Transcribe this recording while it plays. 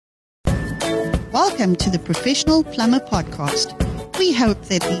Welcome to the Professional Plumber Podcast. We hope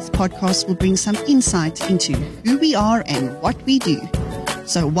that these podcasts will bring some insight into who we are and what we do.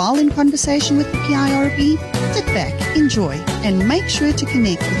 So while in conversation with the PIRB, sit back, enjoy, and make sure to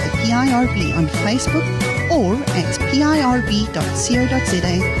connect with the PIRB on Facebook or at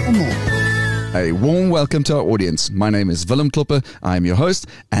pirb.co.za for more. A warm welcome to our audience. My name is Willem Kloppe. I am your host,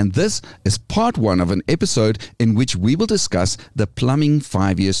 and this is part one of an episode in which we will discuss the plumbing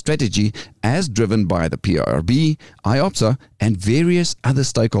 5-year strategy as driven by the PIRB, IOPSA, and various other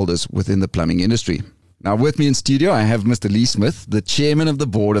stakeholders within the plumbing industry. Now, with me in studio, I have Mr. Lee Smith, the chairman of the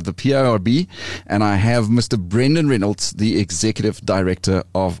board of the PIRB, and I have Mr. Brendan Reynolds, the executive director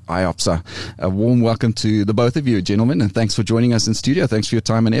of IOPSA. A warm welcome to the both of you, gentlemen, and thanks for joining us in studio. Thanks for your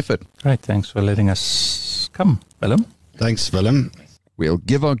time and effort. Great, thanks for letting us come, Willem. Thanks, Willem. We'll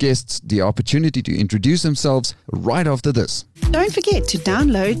give our guests the opportunity to introduce themselves right after this. Don't forget to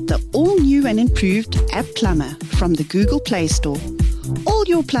download the all-new and improved App Plumber from the Google Play Store. All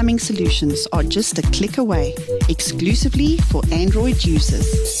your plumbing solutions are just a click away, exclusively for Android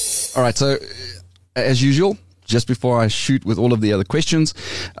users. All right, so as usual, just before I shoot with all of the other questions,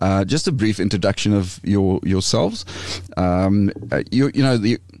 just a brief introduction of yourselves, your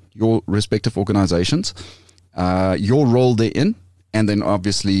respective organizations, your role therein, and then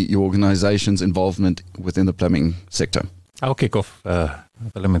obviously your organization's involvement within the plumbing sector. I'll kick off,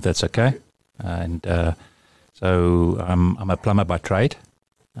 Willem, if that's okay. So I'm a plumber by trade.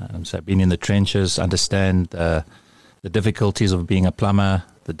 So I've been in the trenches, understand the difficulties of being a plumber,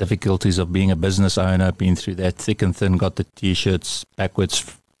 the difficulties of being a business owner, been through that thick and thin, got the T-shirts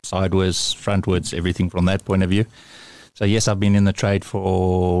backwards, sideways, frontwards, everything from that point of view. So yes, I've been in the trade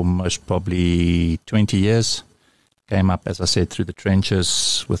for most probably 20 years. Came up, as I said, through the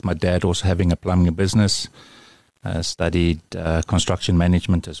trenches with my dad also having a plumbing business. Studied construction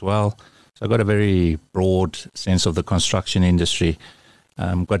management as well. So I got a very broad sense of the construction industry.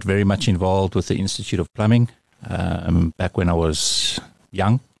 Got very much involved with the Institute of Plumbing back when I was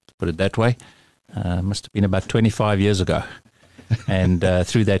young, to put it that way. Must have been about 25 years ago. And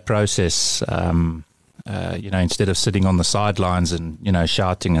through that process, instead of sitting on the sidelines and,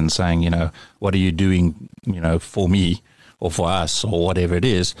 shouting and saying, what are you doing, for me or for us or whatever it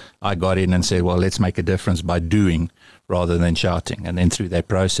is, I got in and said, well, let's make a difference by doing rather than shouting. And then through that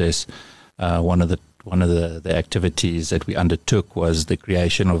process, one of the activities that we undertook was the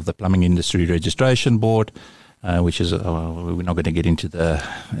creation of the Plumbing Industry Registration Board, which is we're not going to get into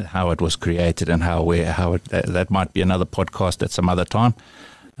how it was created and that might be another podcast at some other time.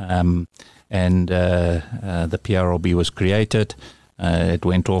 The PIRB was created. It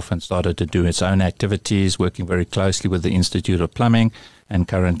went off and started to do its own activities, working very closely with the Institute of Plumbing. And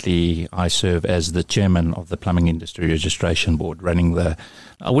currently, I serve as the chairman of the Plumbing Industry Registration Board, running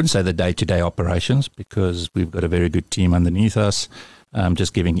I wouldn't say the day-to-day operations, because we've got a very good team underneath us,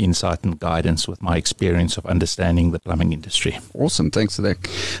 just giving insight and guidance with my experience of understanding the plumbing industry. Awesome. Thanks for that.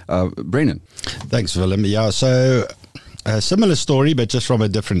 Brendan. Thanks, Willem. Yeah, so a similar story, but just from a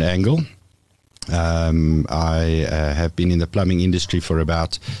different angle. I have been in the plumbing industry for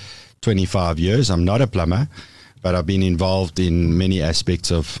about 25 years. I'm not a plumber, but I've been involved in many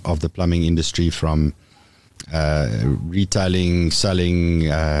aspects of the plumbing industry, from retailing, selling,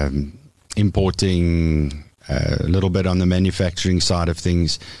 importing, a little bit on the manufacturing side of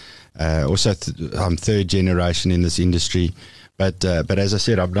things. Also, I'm third generation in this industry, but as I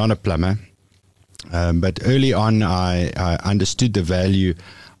said, I'm not a plumber. But early on, I understood the value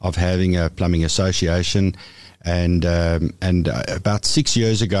of having a plumbing association, and about 6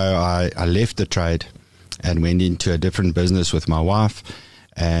 years ago, I left the trade and went into a different business with my wife,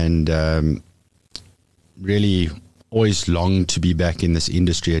 and really always longed to be back in this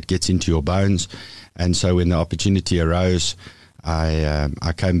industry. It gets into your bones. And so when the opportunity arose,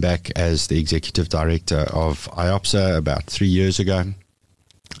 I came back as the executive director of IOPSA about 3 years ago,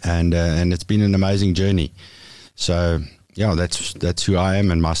 and it's been an amazing journey. So yeah, that's who I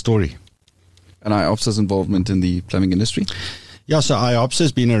am and my story. And IOPSA's involvement in the plumbing industry? Yeah, so IOPSA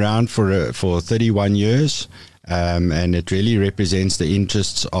has been around for 31 years, and it really represents the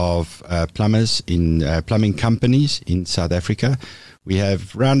interests of plumbers in plumbing companies in South Africa. We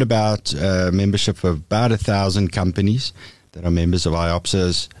have round about membership of about 1,000 companies that are members of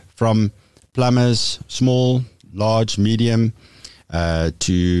IOPSA, from plumbers, small, large, medium,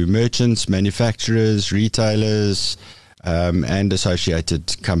 to merchants, manufacturers, retailers, and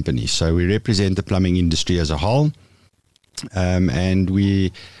associated companies. So we represent the plumbing industry as a whole, and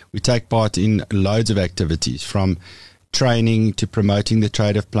we take part in loads of activities, from training to promoting the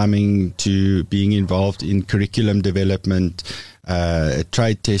trade of plumbing to being involved in curriculum development,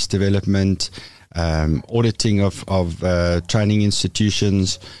 trade test development, auditing of training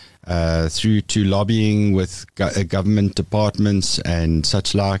institutions, through to lobbying with government departments and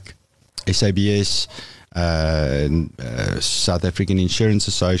such like, SABS, South African Insurance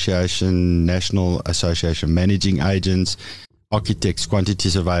Association, National Association of Managing Agents, architects, quantity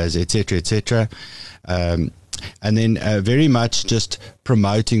surveyors, etc., etc. And then very much just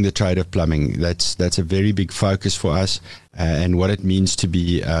promoting the trade of plumbing. That's a very big focus for us, and what it means to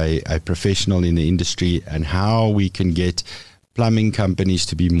be a professional in the industry, and how we can get plumbing companies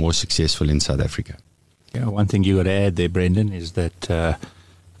to be more successful in South Africa. Yeah, one thing you got to add there, Brendan, is that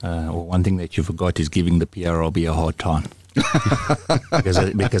one thing that you forgot is giving the PIRB a hard time.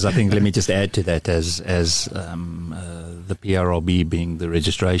 because I think, let me just add to that, as the PIRB being the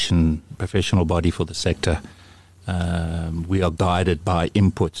registration professional body for the sector, we are guided by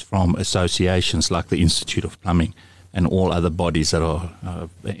inputs from associations like the Institute of Plumbing and all other bodies that are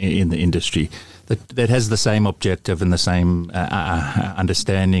in the industry that has the same objective and the same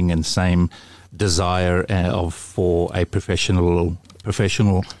understanding and same desire for a professional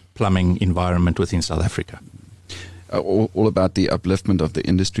plumbing environment within South Africa. All about the upliftment of the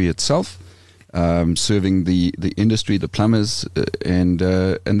industry itself, serving the industry, the plumbers, and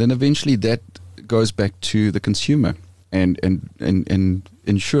then eventually that goes back to the consumer and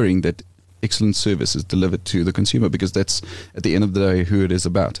ensuring that excellent service is delivered to the consumer, because that's at the end of the day who it is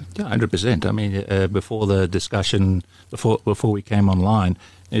about. Yeah, 100%. I mean, before the discussion, before we came online,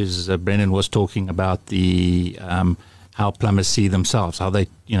 Brendan was talking about the how plumbers see themselves, how they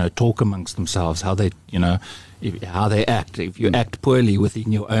talk amongst themselves, how they how they act. If you act poorly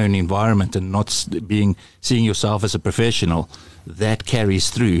within your own environment and not seeing yourself as a professional, that carries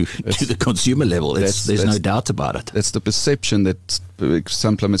through to the consumer level. There's no doubt about it. That's the perception that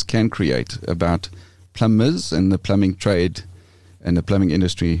some plumbers can create about plumbers and the plumbing trade and the plumbing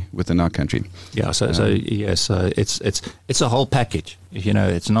industry within our country. Yeah, so it's a whole package.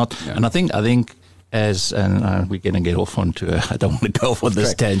 It's not, yeah. And I think and we're going to get off onto I don't want to go off on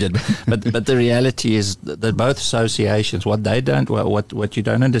this tangent, but the reality is that both associations, what you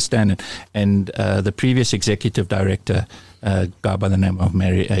don't understand, and the previous executive director, a guy by the name of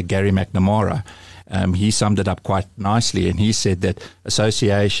Gary McNamara, he summed it up quite nicely, and he said that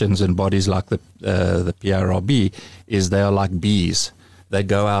associations and bodies like the PIRB they are like bees. They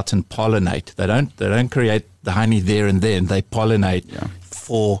go out and pollinate. They don't create the honey there and then. They pollinate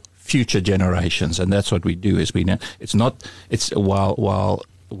for future generations, and that's what we do. While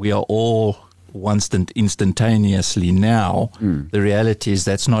we are all instantaneously now, the reality is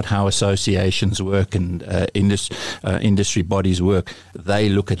that's not how associations work and industry bodies work. They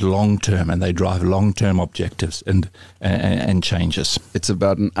look at long term and they drive long term objectives and changes. It's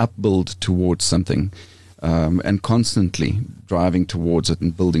about an upbuild towards something, and constantly driving towards it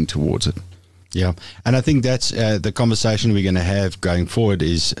and building towards it. Yeah, and I think that's the conversation we're going to have going forward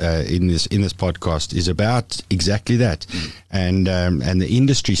is in this podcast is about exactly that, and the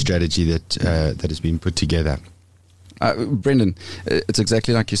industry strategy that has been put together. Brendan, it's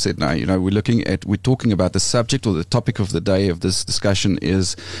exactly like you said. Now, we're talking about the subject, or the topic of the day of this discussion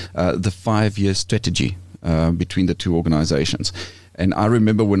is the 5-year strategy between the two organizations. And I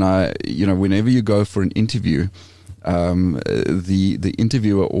remember whenever you go for an interview, the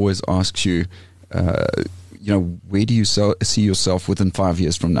interviewer always asks you, where do you see yourself within 5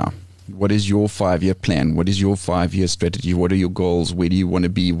 years from now? What is your 5-year plan? What is your 5-year strategy? What are your goals? Where do you want to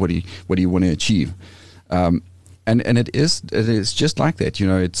be? What do you want to achieve? And it is just like that.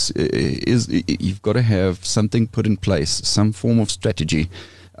 You've got to have something put in place, some form of strategy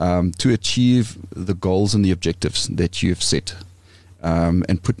to achieve the goals and the objectives that you've set.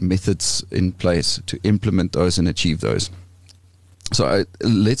 And put methods in place to implement those and achieve those. So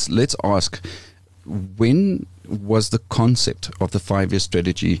let's ask, when was the concept of the 5-year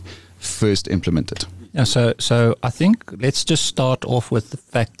strategy first implemented? Yeah, so I think let's just start off with the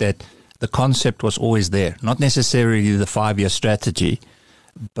fact that the concept was always there, not necessarily the 5-year strategy,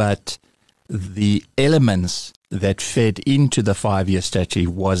 but the elements that fed into the 5-year strategy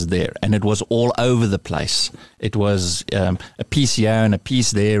was there, and it was all over the place. It was a piece here and a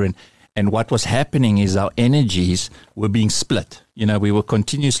piece there, and what was happening is our energies were being split. We were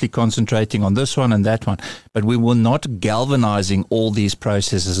continuously concentrating on this one and that one, but we were not galvanizing all these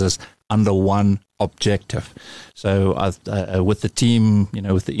processes under one objective. So with the team,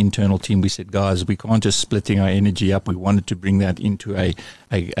 with the internal team, we said, guys, we can't just splitting our energy up. We wanted to bring that into a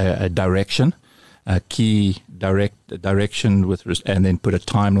direction, a key direction and then put a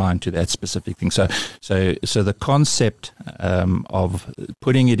timeline to that specific thing. So the concept of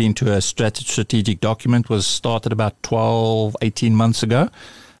putting it into a strategic document was started about 18 months ago.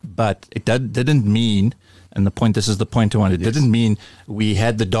 But it didn't mean, and this is the point I wanted, it didn't mean we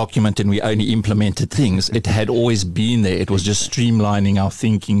had the document and we only implemented things. It had always been there. It was just streamlining our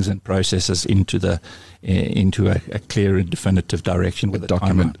thinkings and processes into a clear and definitive direction with a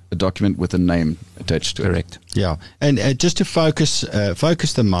document with a name attached to it. Correct. Yeah, and just to focus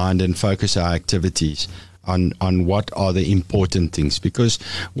the mind and focus our activities on what are the important things, because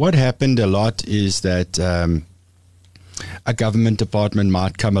what happened a lot is that a government department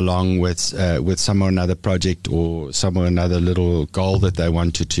might come along with some or another project or some or another little goal that they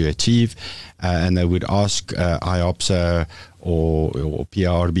wanted to achieve, and they would ask IOPSA or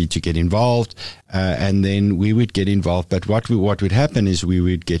PIRB to get involved, and then we would get involved. But what would happen is we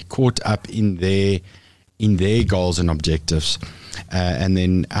would get caught up in their goals and objectives, and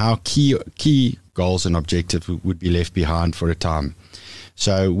then our key goals and objectives would be left behind for a time.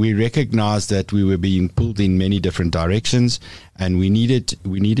 So we recognized that we were being pulled in many different directions, and we needed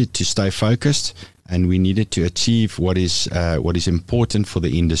to stay focused, and we needed to achieve what is important for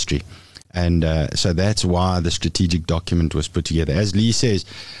the industry. And so that's why the strategic document was put together. As Lee says,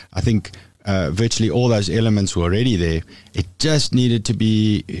 I think virtually all those elements were already there. It just needed to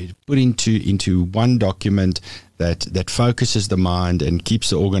be put into one document that focuses the mind and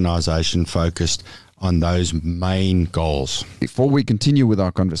keeps the organization focused on those main goals. Before we continue with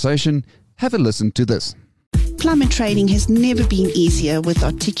our conversation, have a listen to this. Plumber training has never been easier with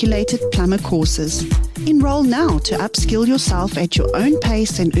articulated plumber courses. Enroll now to upskill yourself at your own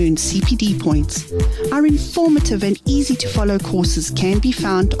pace and earn CPD points. Our informative and easy to follow courses can be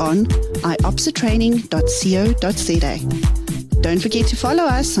found on iopsatraining.co.za. Don't forget to follow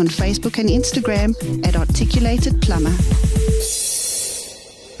us on Facebook and Instagram at Articulated Plumber.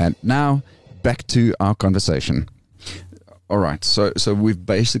 And now, back to our conversation. All right, so we've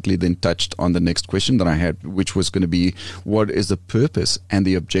basically then touched on the next question that I had, which was going to be, what is the purpose and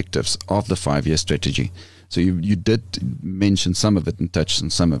the objectives of the 5-year strategy? So you did mention some of it and touch on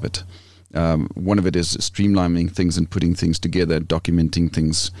some of it. One of it is streamlining things and putting things together, documenting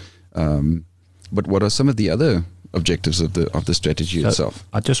things. But what are some of the other objectives of the strategy itself?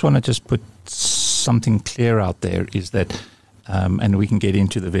 I just want to put something clear out there, is that and we can get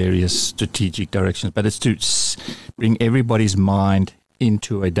into the various strategic directions, but it's to bring everybody's mind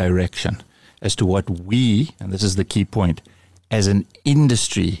into a direction as to what we, and this is the key point, as an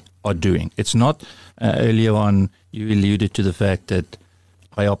industry are doing. It's not, earlier on, you alluded to the fact that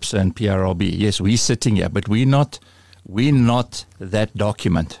IOPSA and PIRB, yes, we're sitting here, but we're not that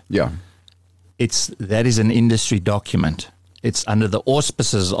document. Yeah. That is an industry document. It's under the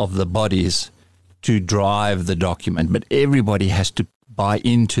auspices of the bodies to drive the document, but everybody has to buy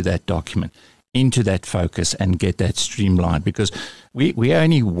into that document, into that focus, and get that streamlined, because we are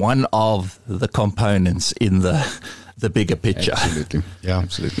only one of the components in the bigger picture. Absolutely. Yeah,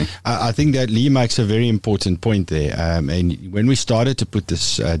 absolutely. I think that Lee makes a very important point there. And when we started to put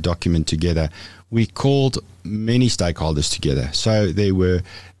this document together, we called many stakeholders together. So there were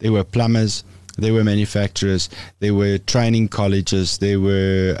plumbers, there were manufacturers, there were training colleges, there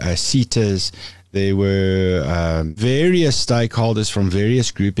were seaters. There were various stakeholders from various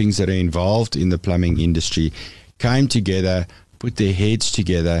groupings that are involved in the plumbing industry came together, put their heads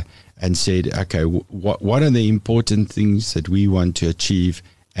together, and said, okay, what are the important things that we want to achieve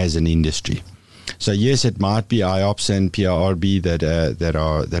as an industry? So yes, it might be IOPSA and PIRB that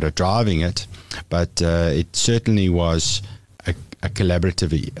are driving it, but it certainly was a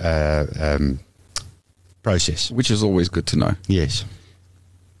collaborative process, which is always good to know. Yes.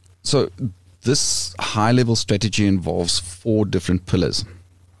 So this high-level strategy involves 4 different pillars,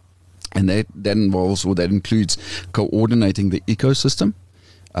 and that includes coordinating the ecosystem,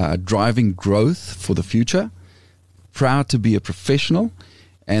 driving growth for the future, proud to be a professional,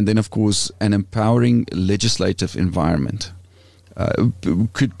 and then, of course, an empowering legislative environment.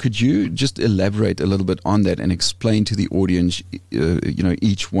 Could you just elaborate a little bit on that and explain to the audience,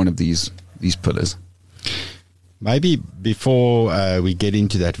 each one of these pillars? Maybe before we get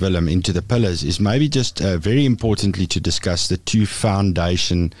into that, Willem, into the pillars, is maybe just very importantly to discuss the 2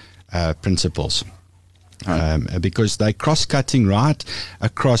 foundation principles, because they're cross-cutting right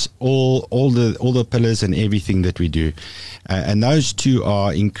across all the pillars and everything that we do, and those 2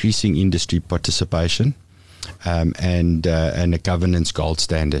 are increasing industry participation and a governance gold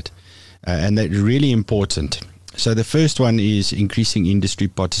standard, and that's really important. So the first one is increasing industry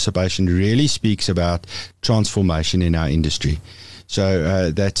participation, really speaks about transformation in our industry.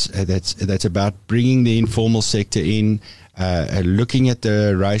 So that's about bringing the informal sector in, looking at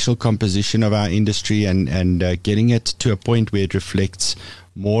the racial composition of our industry, and getting it to a point where it reflects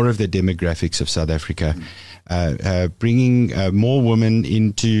more of the demographics of South Africa. Bringing more women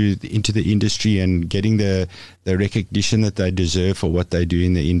into the industry and getting the recognition that they deserve for what they do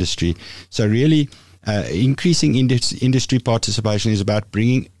in the industry. So really, increasing industry participation is about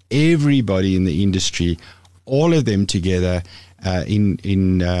bringing everybody in the industry, all of them together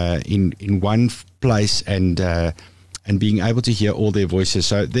in one place, and being able to hear all their voices.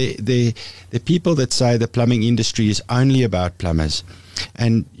 So the people that say the plumbing industry is only about plumbers,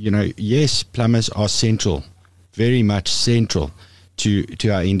 and yes, plumbers are central, very much central to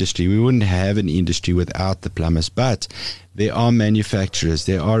our industry. We wouldn't have an industry without the plumbers, but there are manufacturers,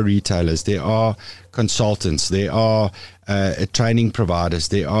 there are retailers, there are consultants, there are training providers,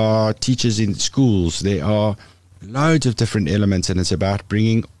 there are teachers in schools, there are loads of different elements, and it's about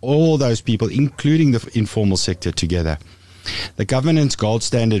bringing all those people, including the informal sector, together. The governance gold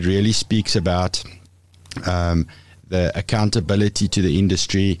standard really speaks about the accountability to the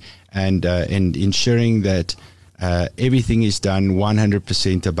industry and ensuring that everything is done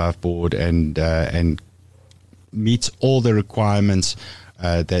 100% above board and meets all the requirements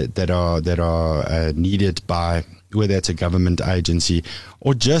that are needed by, whether it's a government agency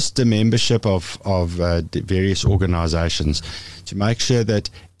or just the membership of the various organizations, to make sure that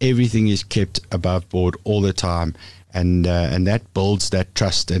everything is kept above board all the time, and that builds that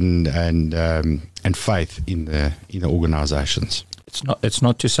trust and faith in the organizations. It's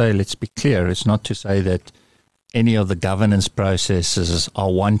not to say, let's be clear, it's not to say that any of the governance processes are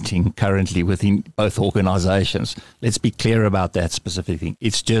wanting currently within both organizations. Let's be clear about that specific thing.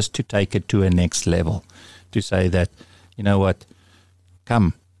 It's just to take it to a next level, to say that, you know what,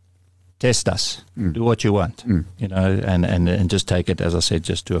 come, test us, do what you want, and just take it, as I said,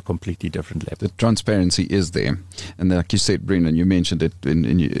 just to a completely different level. The transparency is there. And like you said, Brendan, you mentioned it,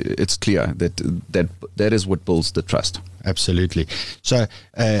 it's clear that is what builds the trust. Absolutely. So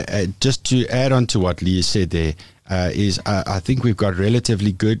just to add on to what Leah said there, I think we've got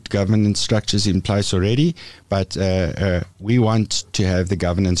relatively good governance structures in place already, but we want to have the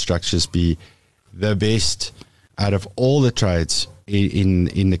governance structures be the best out of all the trades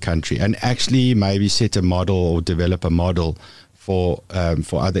in the country, and actually maybe set a model or develop a model for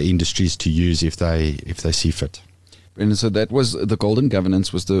other industries to use if they see fit. And so that was the golden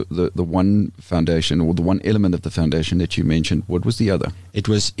governance, was the one foundation, or the one element of the foundation that you mentioned. What was the other? It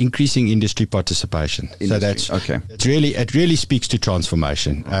was increasing industry participation. So that's okay. It really speaks to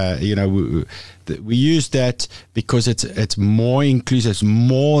transformation. We use that because it's more inclusive, it's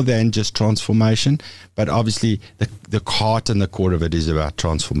more than just transformation. But obviously, the heart and the core of it is about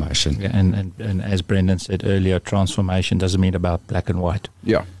transformation. Yeah, and as Brendan said earlier, transformation doesn't mean about black and white.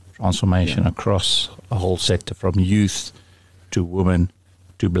 Yeah. Transformation across a whole sector, from youth to women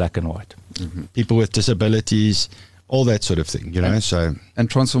to black and white. Mm-hmm. People with disabilities, all that sort of thing, And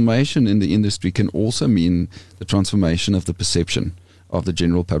transformation in the industry can also mean the transformation of the perception of the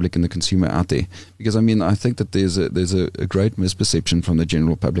general public and the consumer out there. Because I think that there's a great misperception from the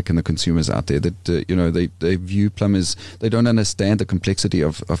general public and the consumers out there that they view plumbers, they don't understand the complexity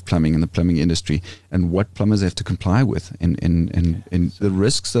of plumbing and the plumbing industry and what plumbers have to comply with and the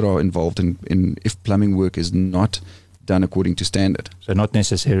risks that are involved in if plumbing work is not done according to standard. So not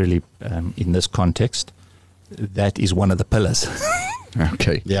necessarily in this context, that is one of the pillars.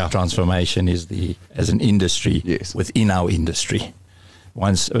 Okay. Yeah. Transformation is as an industry, yes, within our industry.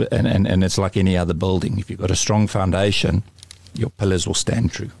 Once and it's like any other building. If you've got a strong foundation, your pillars will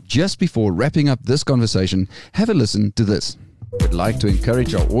stand true. Just before wrapping up this conversation, have a listen to this. We'd like to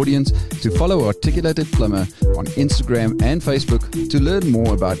encourage our audience to follow Articulated Plumber on Instagram and Facebook to learn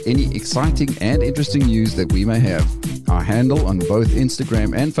more about any exciting and interesting news that we may have. Our handle on both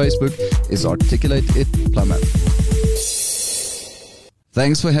Instagram and Facebook is Articulated Plumber.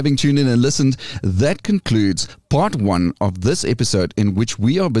 Thanks for having tuned in and listened. That concludes part 1 of this episode, in which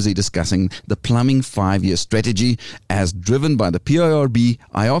we are busy discussing the plumbing 5-year strategy as driven by the PIRB,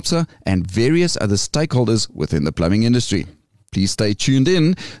 IOPSA, and various other stakeholders within the plumbing industry. Please stay tuned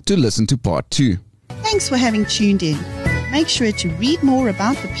in to listen to part 2. Thanks for having tuned in. Make sure to read more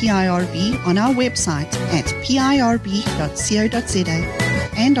about the PIRB on our website at pirb.co.za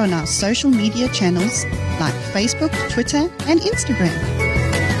and on our social media channels like Facebook, Twitter, and Instagram.